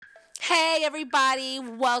Hey, everybody,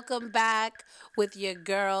 welcome back with your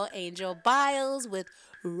girl Angel Biles with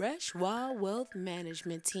Reshwa Wealth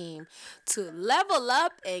Management Team to level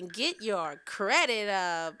up and get your credit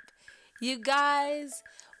up. You guys,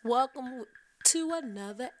 welcome to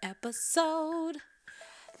another episode.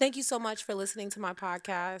 Thank you so much for listening to my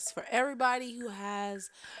podcast. For everybody who has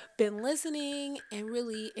been listening and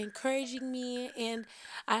really encouraging me, and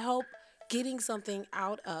I hope getting something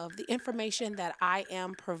out of the information that I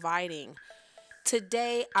am providing.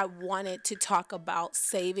 Today, I wanted to talk about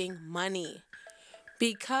saving money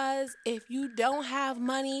because if you don't have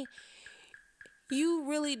money, you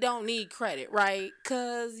really don't need credit, right?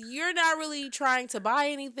 Because you're not really trying to buy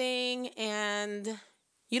anything and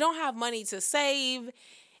you don't have money to save,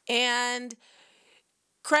 and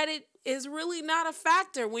credit is really not a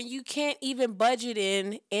factor when you can't even budget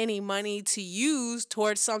in any money to use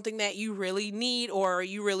towards something that you really need or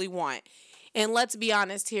you really want. And let's be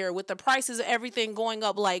honest here, with the prices of everything going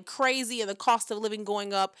up like crazy and the cost of living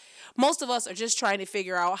going up, most of us are just trying to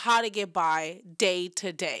figure out how to get by day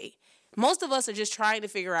to day. Most of us are just trying to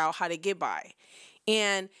figure out how to get by.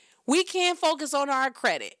 And we can't focus on our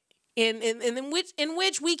credit. In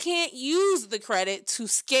which we can't use the credit to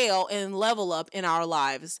scale and level up in our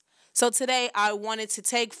lives. So today I wanted to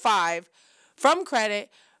take 5 from credit,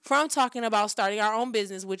 from talking about starting our own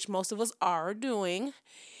business, which most of us are doing,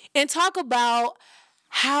 and talk about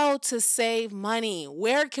how to save money.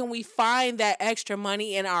 Where can we find that extra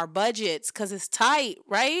money in our budgets? Because it's tight,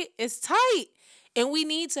 right? It's tight. And we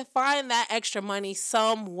need to find that extra money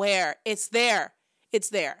somewhere. It's there. It's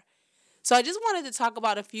there. So I just wanted to talk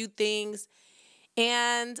about a few things,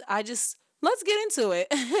 and let's get into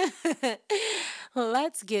it.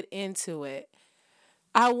 Let's get into it.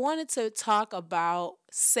 I wanted to talk about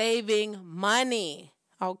saving money,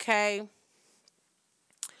 okay?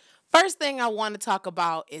 First thing I want to talk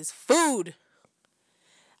about is food.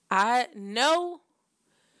 I know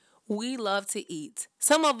we love to eat.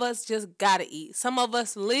 Some of us just gotta eat. Some of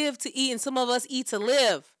us live to eat, and some of us eat to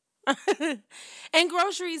live. And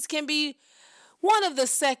groceries can be one of the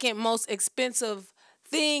second most expensive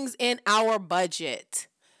things in our budget.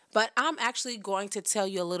 But I'm actually going to tell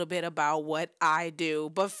you a little bit about what I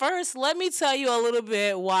do. But first, let me tell you a little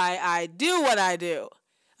bit why I do what I do.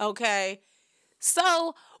 Okay?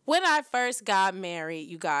 So, when I first got married,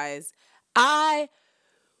 you guys, I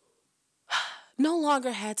no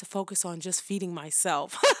longer had to focus on just feeding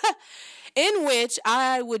myself, in which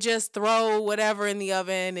I would just throw whatever in the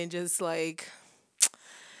oven and just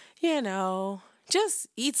you know, just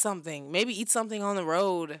eat something. Maybe eat something on the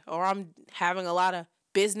road, or I'm having a lot of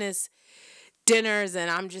business dinners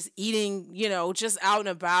and I'm just eating, just out and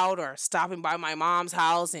about, or stopping by my mom's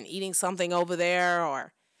house and eating something over there,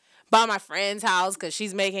 or by my friend's house because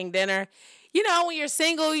she's making dinner. When you're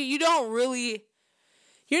single, you're not really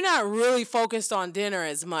focused on dinner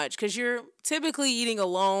as much because you're typically eating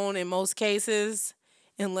alone in most cases,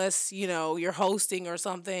 unless, you're hosting or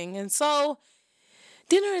something. And so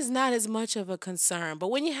dinner is not as much of a concern.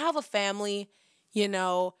 But when you have a family,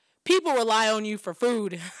 people rely on you for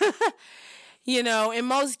food. In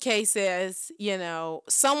most cases,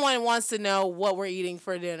 someone wants to know what we're eating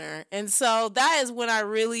for dinner. And so that is when I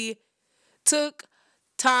really took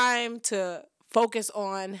time to focus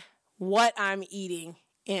on what I'm eating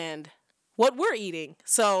and what we're eating.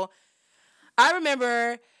 So I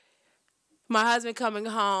remember my husband coming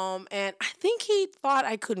home, and I think he thought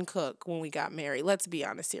I couldn't cook when we got married. Let's be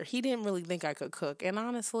honest here. He didn't really think I could cook. And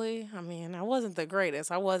honestly, I wasn't the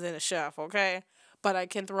greatest. I wasn't a chef, okay? But I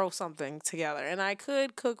can throw something together, and I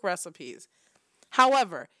could cook recipes.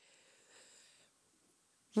 However,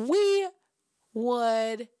 we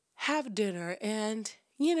would have dinner, and,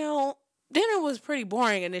 dinner was pretty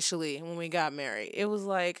boring initially when we got married. It was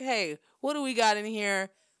like, hey, what do we got in here?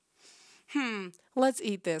 Let's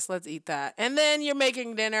eat this, let's eat that. And then you're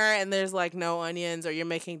making dinner and there's no onions, or you're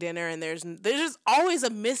making dinner and there's just always a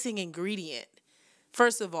missing ingredient.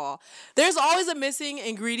 First of all, there's always a missing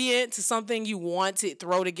ingredient to something you want to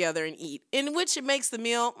throw together and eat, in which it makes the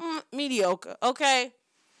meal mediocre, okay?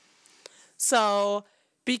 So,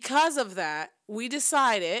 because of that, we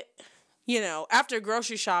decided, after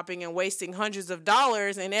grocery shopping and wasting hundreds of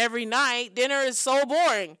dollars, and every night dinner is so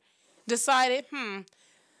boring, decided,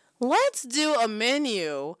 let's do a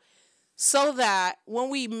menu so that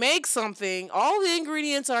when we make something, all the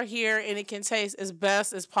ingredients are here and it can taste as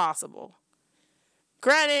best as possible.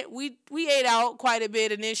 Granted, we ate out quite a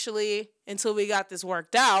bit initially until we got this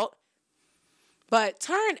worked out, but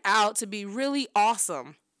turned out to be really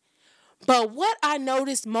awesome. But what I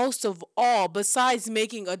noticed most of all, besides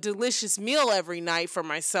making a delicious meal every night for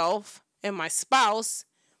myself and my spouse,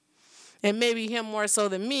 And maybe him more so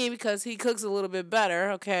than me because he cooks a little bit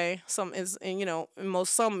better. Okay, some is, and in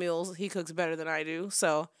most some meals he cooks better than I do.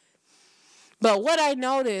 So, but what I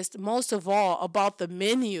noticed most of all about the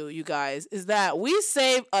menu, you guys, is that we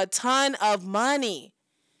save a ton of money.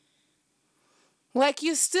 Like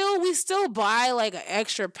we still buy like an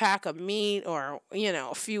extra pack of meat or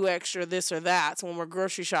a few extra this or that when we're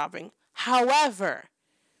grocery shopping. However,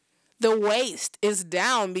 the waste is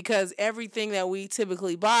down because everything that we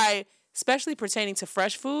typically buy, especially pertaining to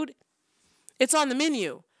fresh food, it's on the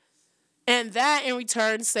menu. And that in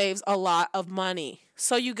return saves a lot of money.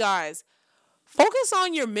 So you guys, focus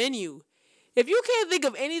on your menu. If you can't think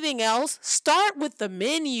of anything else, start with the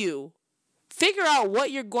menu. Figure out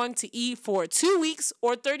what you're going to eat for 2 weeks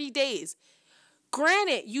or 30 days.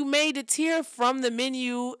 Granted, you may deter from the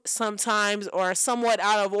menu sometimes or somewhat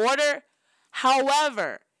out of order.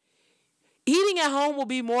 However, eating at home will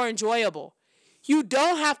be more enjoyable. You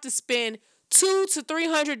don't have to spend $200 to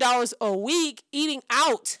 $300 a week eating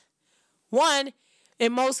out. One,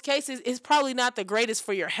 in most cases, is probably not the greatest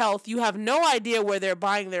for your health. You have no idea where they're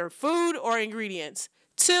buying their food or ingredients.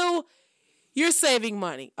 Two, you're saving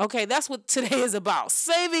money. Okay, that's what today is about.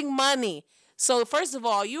 Saving money. So first of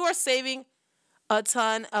all, you are saving a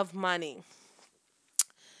ton of money.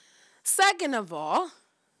 Second of all,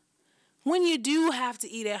 when you do have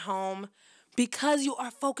to eat at home, because you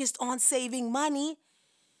are focused on saving money,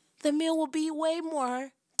 the meal will be way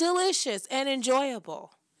more delicious and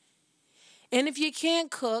enjoyable. And if you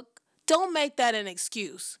can't cook, don't make that an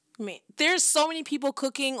excuse. I mean, there's so many people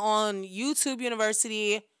cooking on YouTube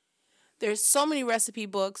University. There's so many recipe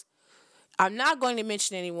books. I'm not going to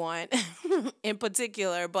mention anyone in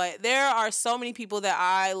particular, but there are so many people that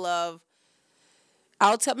I love.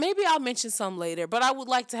 Maybe I'll mention some later, but I would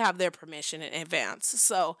like to have their permission in advance.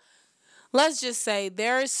 So let's just say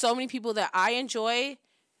there are so many people that I enjoy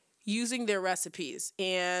using their recipes,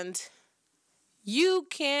 and you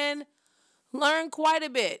can learn quite a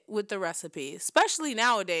bit with the recipes, especially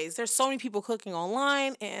nowadays. There's so many people cooking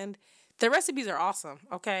online, and the recipes are awesome,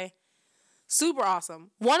 okay? Super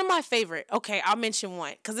awesome. One of my favorite, okay, I'll mention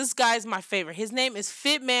one, because this guy's my favorite. His name is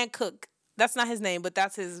Fitman Cook. That's not his name, but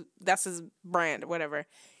that's his brand, whatever.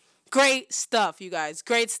 Great stuff, you guys.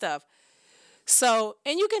 Great stuff. So,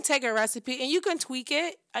 and you can take a recipe and you can tweak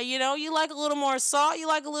it. You like a little more salt, you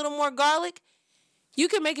like a little more garlic. You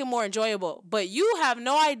can make it more enjoyable, but you have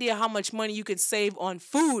no idea how much money you could save on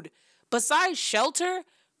food. Besides shelter,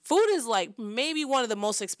 food is like maybe one of the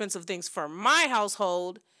most expensive things for my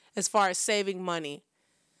household as far as saving money.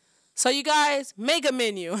 So you guys, make a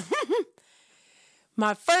menu.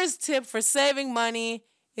 My first tip for saving money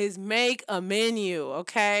is make a menu,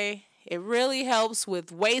 okay? It really helps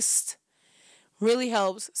with waste, really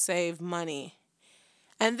helps save money.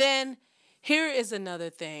 And then here is another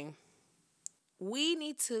thing. We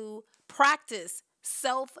need to practice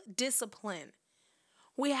self-discipline.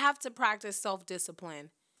 We have to practice self-discipline.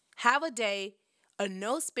 Have a day, a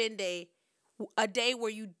no-spend day, a day where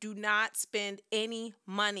you do not spend any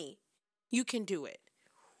money. You can do it.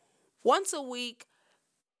 Once a week,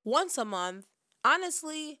 once a month,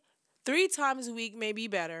 honestly, 3 times a week may be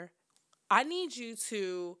better. I need you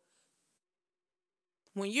to,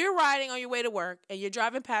 when you're riding on your way to work and you're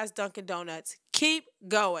driving past Dunkin' Donuts, keep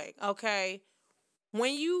going, okay?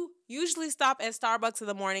 When you usually stop at Starbucks in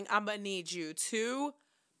the morning, I'm going to need you to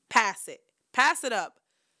pass it. Pass it up.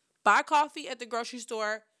 Buy coffee at the grocery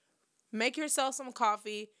store. Make yourself some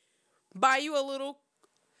coffee. Buy yourself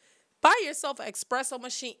an espresso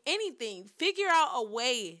machine. Anything. Figure out a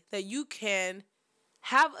way that you can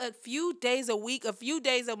have a few days a week, a few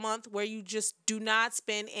days a month where you just do not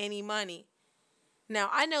spend any money. Now,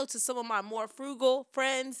 I know to some of my more frugal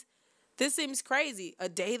friends, this seems crazy. A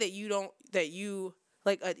day that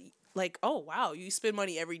oh wow, you spend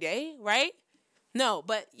money every day, right? No,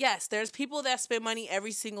 but yes, there's people that spend money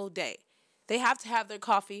every single day. They have to have their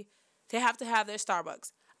coffee. They have to have their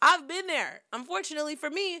Starbucks. I've been there. Unfortunately for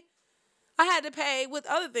me, I had to pay with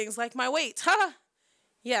other things like my weight.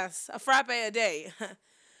 Yes, a frappe a day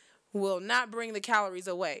will not bring the calories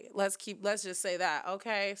away. Let's just say that,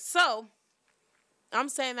 okay? So, I'm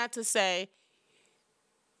saying that to say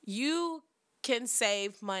you can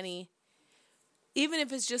save money even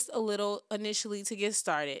if it's just a little initially to get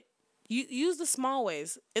started. You use the small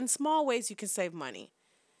ways. In small ways, you can save money.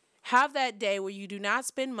 Have that day where you do not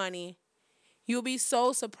spend money. You'll be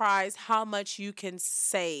so surprised how much you can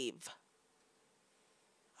save.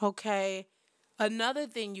 Okay? Another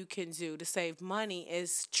thing you can do to save money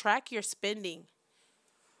is track your spending.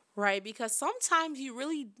 Right? Because sometimes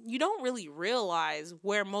you don't really realize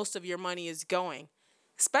where most of your money is going,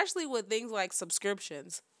 especially with things like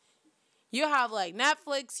subscriptions. You have like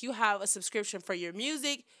Netflix, you have a subscription for your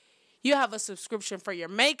music, you have a subscription for your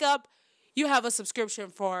makeup, you have a subscription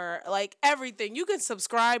for like everything. You can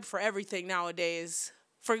subscribe for everything nowadays.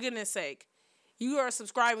 For goodness sake. You are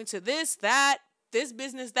subscribing to this, that, this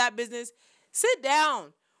business, that business. Sit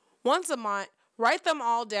down once a month, write them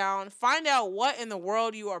all down, find out what in the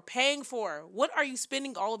world you are paying for. What are you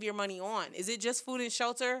spending all of your money on? Is it just food and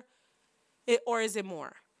shelter? Or is it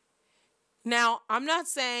more? Now, I'm not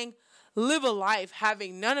saying live a life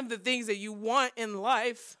having none of the things that you want in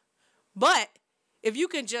life, but if you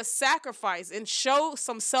can just sacrifice and show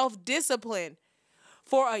some self-discipline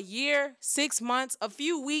for a year, 6 months, a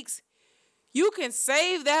few weeks, you can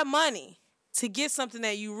save that money to get something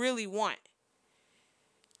that you really want.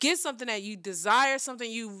 Get something that you desire,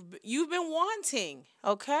 something you've been wanting,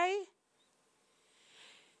 okay?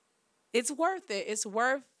 It's worth it.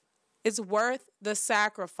 It's worth the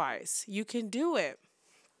sacrifice. You can do it.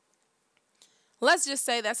 Let's just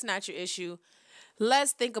say that's not your issue.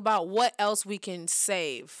 Let's think about what else we can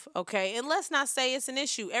save, okay? And let's not say it's an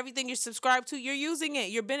issue. Everything you're subscribed to, you're using it.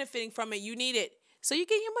 You're benefiting from it. You need it. So you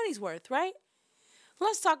get your money's worth, right?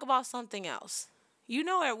 Let's talk about something else. You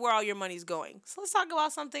know where all your money's going. So let's talk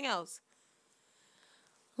about something else.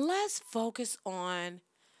 Let's focus on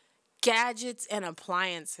gadgets and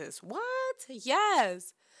appliances. What?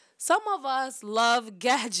 Yes. Some of us love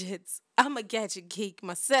gadgets. I'm a gadget geek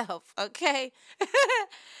myself, okay?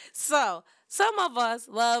 So, some of us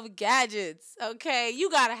love gadgets, okay?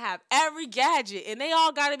 You got to have every gadget, and they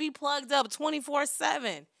all got to be plugged up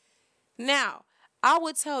 24/7. Now, I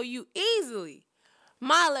would tell you easily,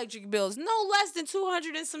 my electric bill is no less than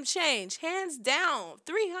 200 and some change. Hands down,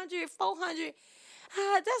 300, 400.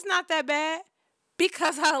 That's not that bad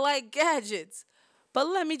because I like gadgets. But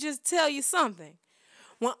let me just tell you something.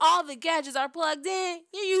 When all the gadgets are plugged in,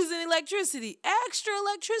 you're using electricity, extra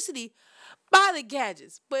electricity by the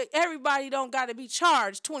gadgets. But everybody don't got to be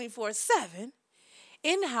charged 24/7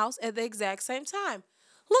 in the house at the exact same time.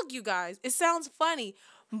 Look, you guys, it sounds funny,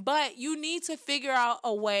 but you need to figure out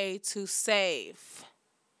a way to save.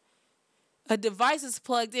 A device is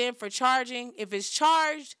plugged in for charging. If it's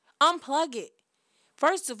charged, unplug it.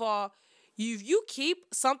 First of all, if you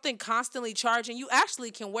keep something constantly charging, you actually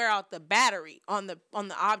can wear out the battery on the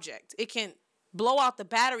object. It can blow out the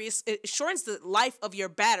battery. It shortens the life of your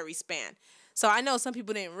battery span. So I know some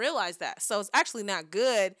people didn't realize that. So it's actually not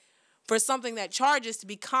good for something that charges to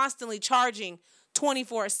be constantly charging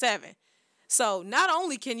 24/7. So not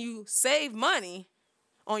only can you save money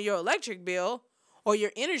on your electric bill or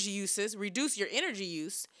your energy uses, reduce your energy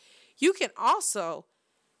use, you can also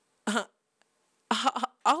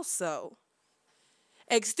also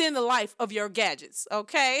extend the life of your gadgets,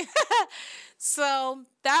 okay? So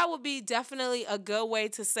that would be definitely a good way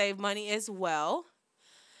to save money as well.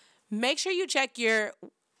 Make sure you check your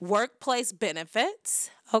workplace benefits,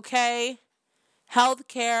 okay?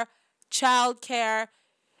 Healthcare, childcare.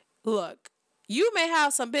 Look, you may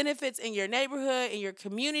have some benefits in your neighborhood, in your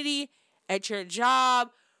community, at your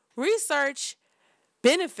job. Research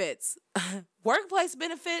benefits, workplace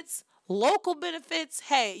benefits, local benefits.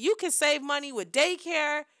 Hey, you can save money with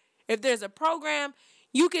daycare. If there's a program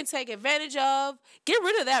you can take advantage of, get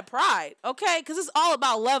rid of that pride, okay? Because it's all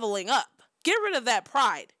about leveling up. Get rid of that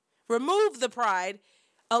pride. Remove the pride.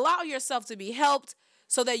 Allow yourself to be helped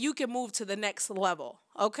so that you can move to the next level,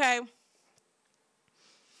 okay?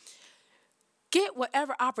 Get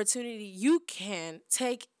whatever opportunity you can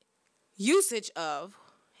take usage of,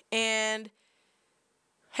 and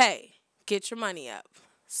hey, get your money up.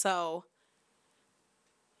 So,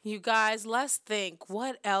 you guys, let's think,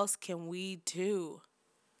 what else can we do?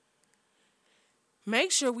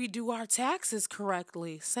 Make sure we do our taxes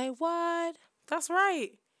correctly. Say what? That's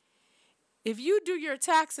right. If you do your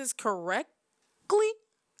taxes correctly,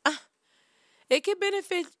 it can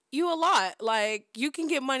benefit you a lot. Like, you can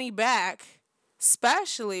get money back,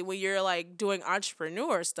 especially when you're like doing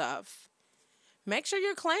entrepreneur stuff. Make sure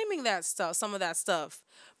you're claiming that stuff, some of that stuff.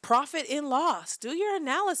 Profit and loss. Do your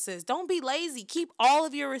analysis. Don't be lazy. Keep all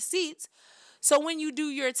of your receipts. So when you do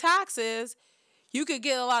your taxes, you could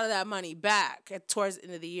get a lot of that money back towards the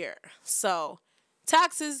end of the year. So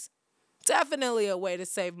taxes, definitely a way to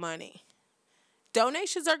save money.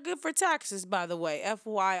 Donations are good for taxes, by the way,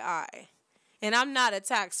 FYI. And I'm not a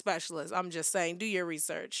tax specialist. I'm just saying, do your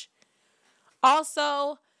research.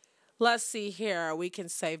 Also, let's see here. We can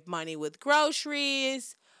save money with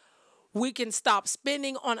groceries. We can stop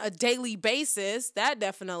spending on a daily basis. That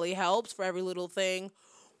definitely helps for every little thing.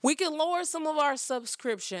 We can lower some of our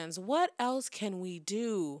subscriptions. What else can we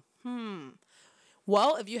do?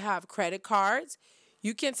 Well, if you have credit cards,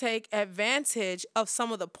 You can take advantage of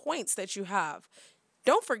some of the points that you have.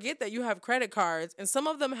 Don't forget that you have credit cards and some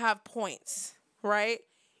of them have points, right?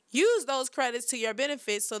 Use those credits to your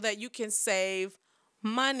benefit so that you can save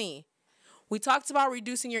money. We talked about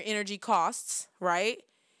reducing your energy costs, right?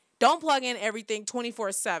 Don't plug in everything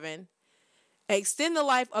 24/7. Extend the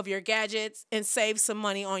life of your gadgets and save some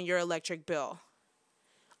money on your electric bill.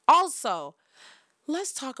 Also,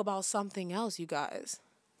 let's talk about something else, you guys.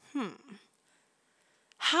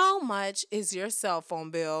 How much is your cell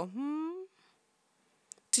phone bill?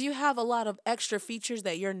 Do you have a lot of extra features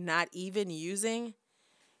that you're not even using?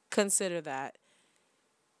 Consider that.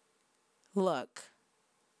 Look,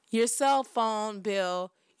 your cell phone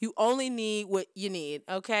bill, you only need what you need,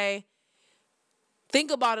 okay? Think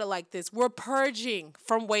about it like this. We're purging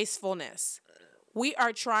from wastefulness. We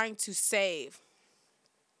are trying to save.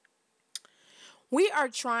 We are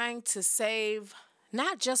trying to save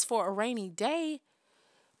not just for a rainy day,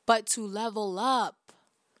 but to level up.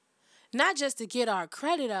 Not just to get our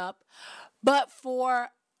credit up, but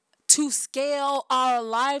for to scale our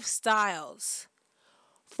lifestyles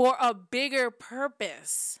for a bigger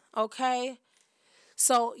purpose, okay?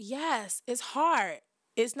 So, yes, it's hard.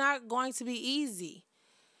 It's not going to be easy.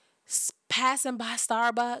 Passing by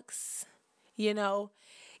Starbucks, you know,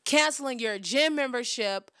 canceling your gym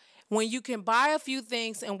membership when you can buy a few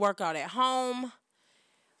things and work out at home.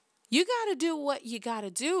 You got to do what you got to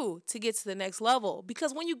do to get to the next level.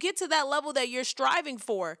 Because when you get to that level that you're striving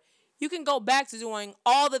for, you can go back to doing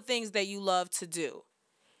all the things that you love to do.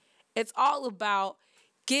 It's all about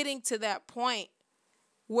getting to that point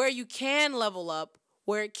where you can level up,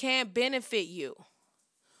 where it can benefit you.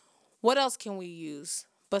 What else can we use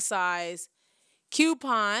besides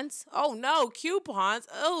coupons? Oh no, coupons.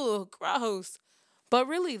 Oh, gross. But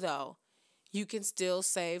really though, you can still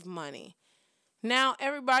save money. Now,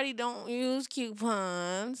 everybody don't use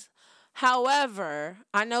coupons. However,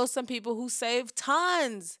 I know some people who save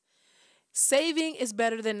tons. Saving is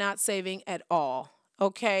better than not saving at all.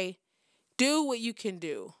 Okay? Do what you can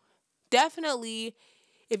do. Definitely,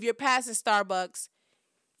 if you're passing Starbucks,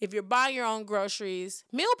 if you're buying your own groceries,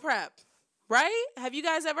 meal prep, right? Have you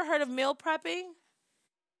guys ever heard of meal prepping?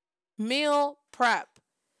 Meal prep.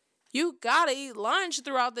 You gotta eat lunch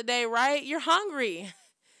throughout the day, right? You're hungry.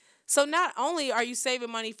 So not only are you saving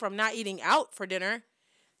money from not eating out for dinner,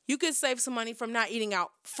 you could save some money from not eating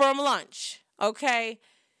out from lunch, okay?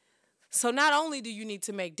 So not only do you need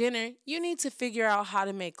to make dinner, you need to figure out how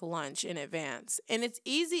to make lunch in advance. And it's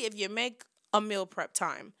easy if you make a meal prep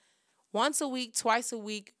time. Once a week, twice a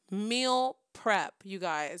week, meal prep, you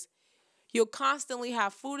guys. You'll constantly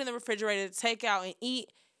have food in the refrigerator to take out and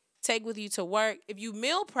eat, take with you to work. If you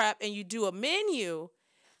meal prep and you do a menu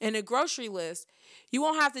and a grocery list, you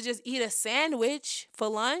won't have to just eat a sandwich for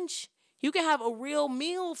lunch. You can have a real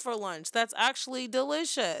meal for lunch that's actually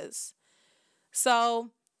delicious. So,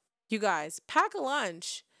 you guys, pack a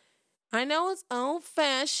lunch. I know it's old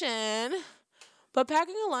fashioned, but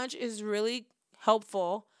packing a lunch is really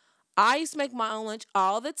helpful. I used to make my own lunch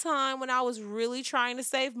all the time when I was really trying to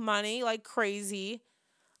save money like crazy.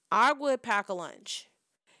 I would pack a lunch.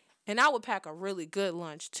 And I would pack a really good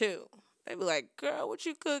lunch too. They'd be like, girl, what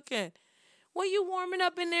you cooking? What you warming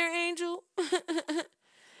up in there, Angel?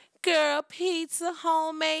 Girl, pizza,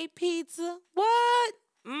 homemade pizza. What?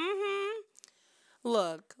 Mm-hmm.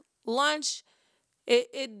 Look, lunch,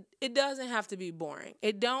 it doesn't have to be boring.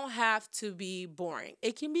 It don't have to be boring.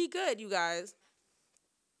 It can be good, you guys.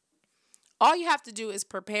 All you have to do is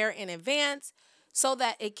prepare in advance so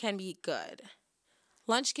that it can be good.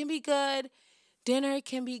 Lunch can be good. Dinner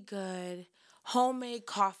can be good. Homemade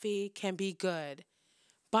coffee can be good.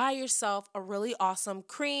 Buy yourself a really awesome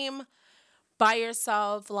cream. Buy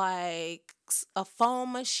yourself like a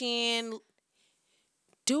foam machine.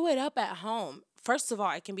 Do it up at home. First of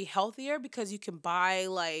all, it can be healthier because you can buy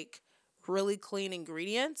like really clean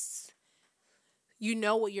ingredients. You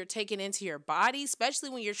know what you're taking into your body, especially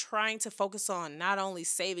when you're trying to focus on not only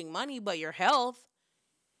saving money, but your health.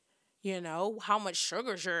 You know, how much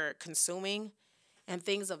sugars you're consuming and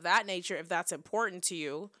things of that nature, if that's important to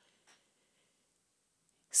you.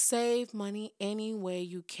 Save money any way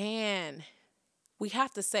you can. We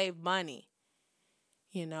have to save money.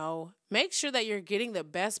 You know, make sure that you're getting the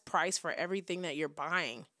best price for everything that you're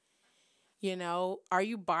buying. You know, are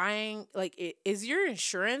you buying, like, is your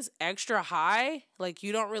insurance extra high? Like,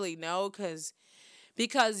 you don't really know because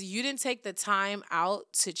you didn't take the time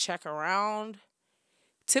out to check around.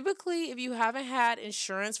 Typically, if you haven't had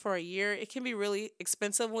insurance for a year, it can be really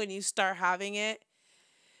expensive when you start having it.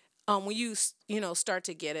 When you start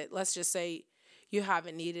to get it, let's just say you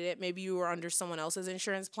haven't needed it. Maybe you were under someone else's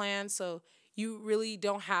insurance plan, so you really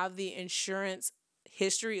don't have the insurance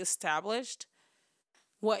history established,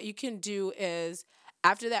 what you can do is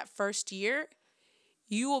after that first year,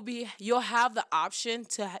 you'll have the option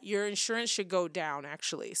to your insurance should go down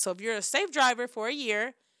actually. So if you're a safe driver for a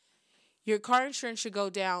year, your car insurance should go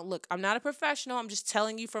down. Look, I'm not a professional. I'm just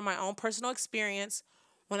telling you from my own personal experience.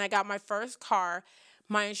 When I got my first car,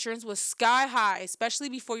 my insurance was sky high, especially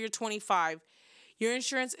before you're 25. Your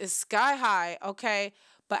insurance is sky high, okay?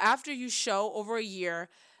 But after I showed over a year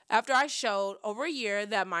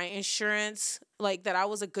that my insurance, like that I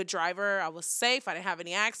was a good driver, I was safe, I didn't have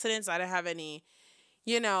any accidents, I didn't have any,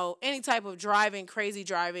 any type of crazy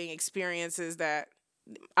driving experiences that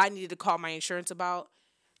I needed to call my insurance about,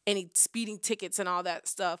 any speeding tickets and all that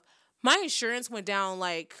stuff. My insurance went down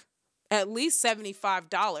like at least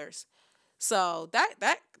 $75. So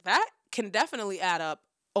that can definitely add up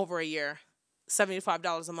over a year.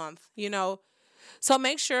 $75 a month. So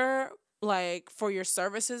make sure, like, for your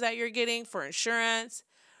services that you're getting, for insurance,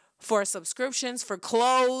 for subscriptions, for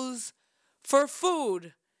clothes, for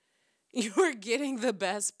food, you're getting the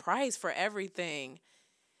best price for everything.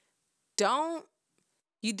 Don't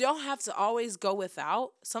You don't have to always go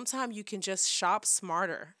without. Sometimes you can just shop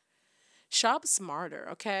smarter. Shop smarter,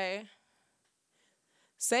 okay?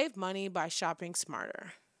 Save money by shopping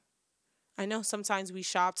smarter. I know sometimes we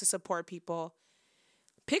shop to support people.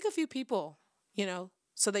 Pick a few people,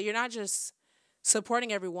 so that you're not just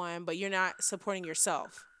supporting everyone, but you're not supporting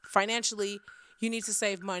yourself. Financially, you need to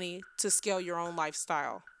save money to scale your own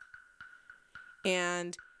lifestyle.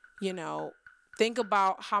 And, you know, think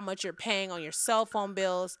about how much you're paying on your cell phone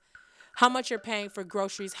bills, how much you're paying for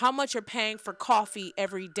groceries, how much you're paying for coffee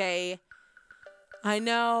every day. I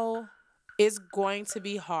know it's going to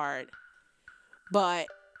be hard, but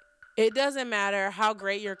it doesn't matter how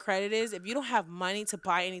great your credit is if you don't have money to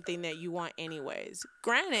buy anything that you want anyways.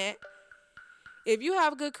 Granted, if you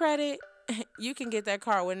have good credit, you can get that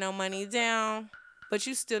car with no money down, but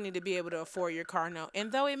you still need to be able to afford your car note.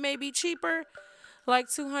 And though it may be cheaper, like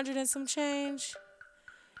 200 and some change,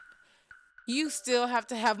 you still have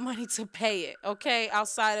to have money to pay it, okay?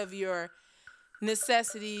 Outside of your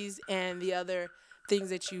necessities and the other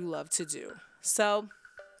things that you love to do. So,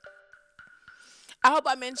 I hope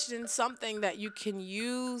I mentioned something that you can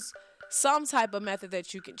use, some type of method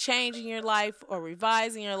that you can change in your life or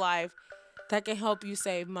revise in your life that can help you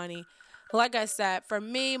save money. Like I said, for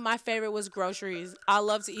me, my favorite was groceries. I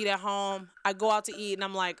love to eat at home. I go out to eat and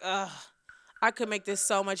I'm like, ugh, I could make this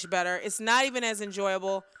so much better. It's not even as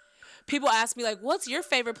enjoyable. People ask me like, what's your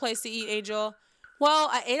favorite place to eat, Angel? Well,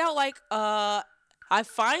 I ate out I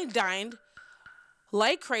fine dined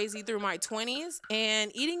like crazy through my 20s,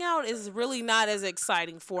 and eating out is really not as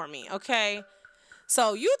exciting for me, okay?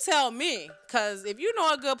 So you tell me, because if you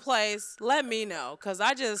know a good place, let me know, because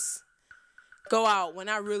I just go out when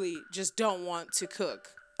I really just don't want to cook.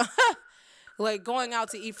 Like, going out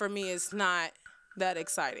to eat for me is not that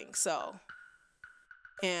exciting, so,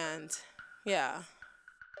 and yeah,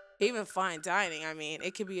 even fine dining, I mean,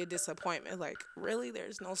 it could be a disappointment. Like, really,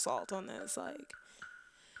 there's no salt on this? Like,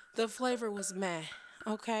 the flavor was meh,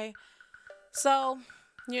 okay? So,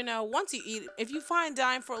 once you eat, if you fine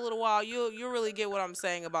dine for a little while, you'll really get what I'm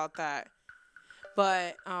saying about that.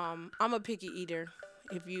 But I'm a picky eater.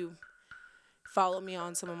 If you follow me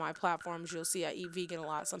on some of my platforms, you'll see I eat vegan a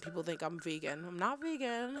lot. Some people think I'm vegan. I'm not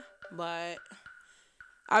vegan, but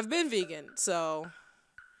I've been vegan, so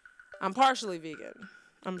I'm partially vegan.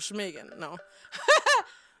 I'm schmigan. No.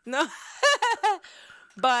 No.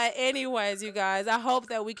 But anyways, you guys, I hope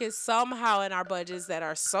that we can somehow in our budgets that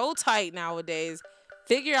are so tight nowadays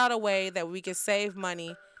figure out a way that we can save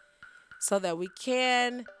money so that we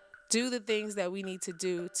can do the things that we need to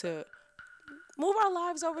do to move our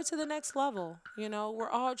lives over to the next level. We're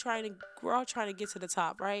all trying to get to the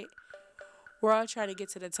top, right? We're all trying to get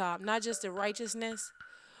to the top, not just in righteousness,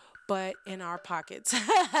 but in our pockets.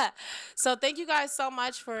 So thank you guys so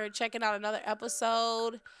much for checking out another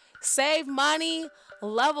episode. Save money,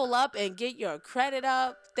 level up, and get your credit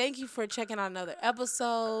up. Thank you for checking out another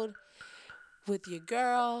episode with your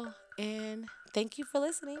girl, and thank you for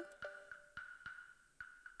listening.